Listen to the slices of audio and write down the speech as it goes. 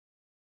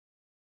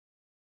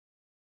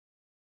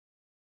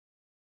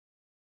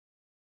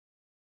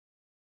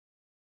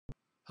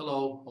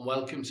Hello and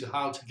welcome to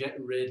How to Get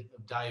Rid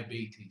of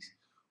Diabetes,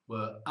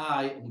 where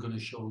I am going to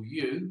show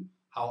you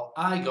how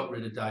I got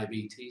rid of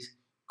diabetes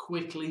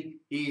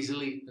quickly,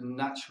 easily and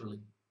naturally.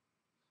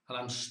 And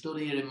I'm stood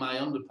here in my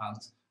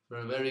underpants for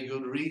a very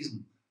good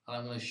reason, and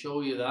I'm going to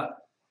show you that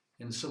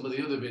in some of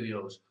the other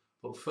videos.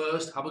 But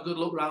first, have a good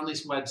look around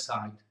this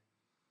website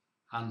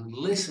and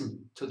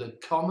listen to the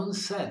common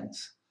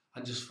sense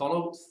and just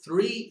follow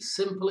 3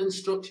 simple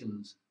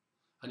instructions,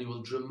 and you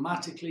will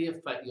dramatically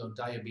affect your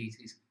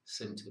diabetes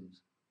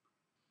symptoms.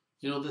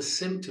 You know, the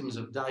symptoms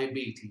of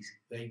diabetes,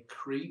 they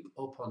creep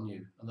up on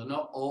you and they're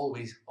not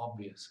always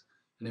obvious.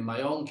 And in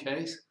my own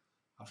case,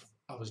 I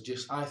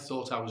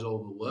thought I was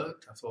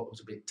overworked. I thought I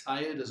was a bit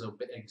tired, I was a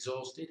bit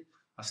exhausted.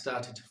 I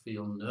started to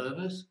feel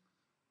nervous.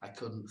 I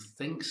couldn't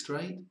think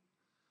straight.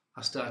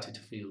 I started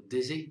to feel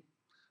dizzy.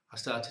 I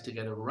started to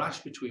get a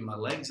rash between my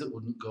legs that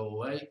wouldn't go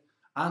away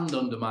and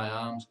under my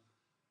arms.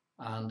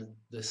 And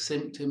the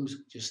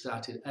symptoms just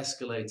started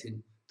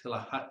escalating till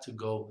I had to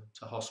go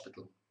to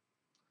hospital.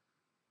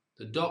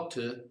 The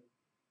doctor,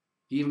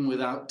 even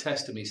without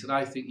testing me, said,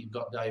 "I think you've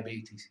got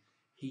diabetes."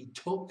 He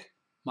took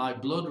my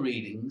blood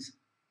readings,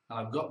 and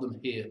I've got them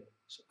here,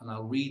 and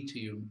I'll read to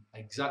you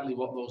exactly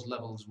what those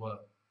levels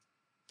were.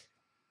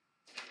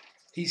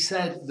 He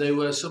said they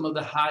were some of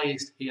the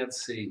highest he had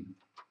seen.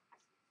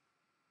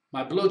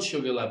 My blood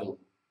sugar level,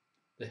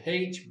 the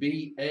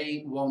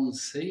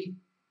HbA1c,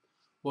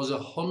 was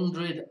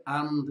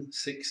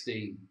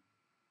 116.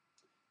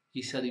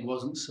 He said he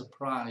wasn't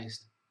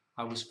surprised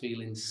I was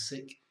feeling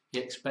sick. He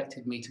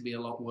expected me to be a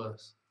lot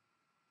worse.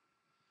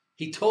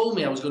 He told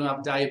me I was going to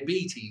have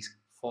diabetes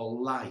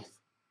for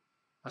life.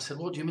 I said,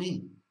 "What do you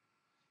mean?"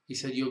 He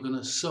said, "You're going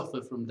to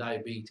suffer from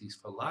diabetes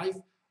for life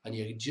and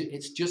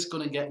it's just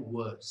going to get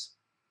worse."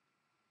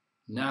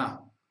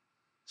 Now,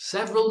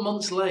 several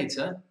months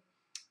later,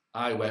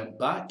 I went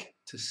back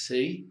to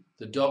see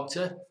the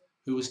doctor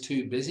who was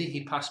too busy.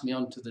 He passed me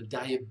on to the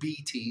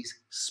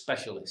diabetes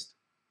specialist.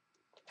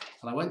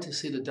 And I went to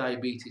see the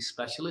diabetes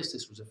specialist.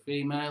 This was a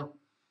female,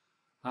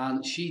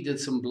 and she did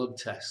some blood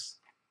tests.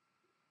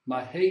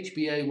 My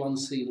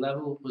HbA1c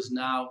level was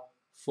now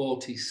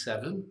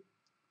 47,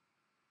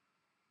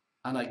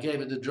 and I gave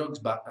her the drugs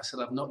back. I said,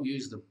 "I've not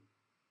used them."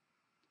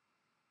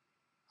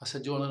 I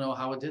said, "Do you want to know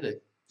how I did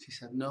it?" She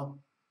said,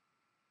 "No."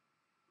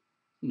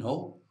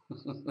 No.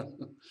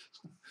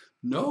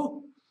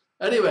 No.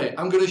 Anyway,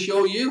 I'm going to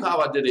show you how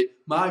I did it.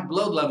 My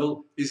blood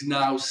level is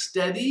now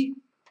steady,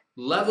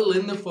 level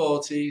in the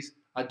 40s.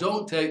 I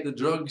don't take the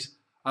drugs,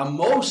 and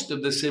most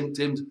of the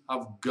symptoms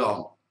have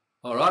gone.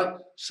 All right,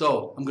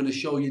 so I'm going to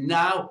show you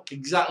now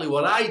exactly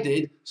what I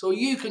did so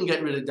you can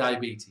get rid of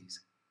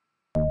diabetes.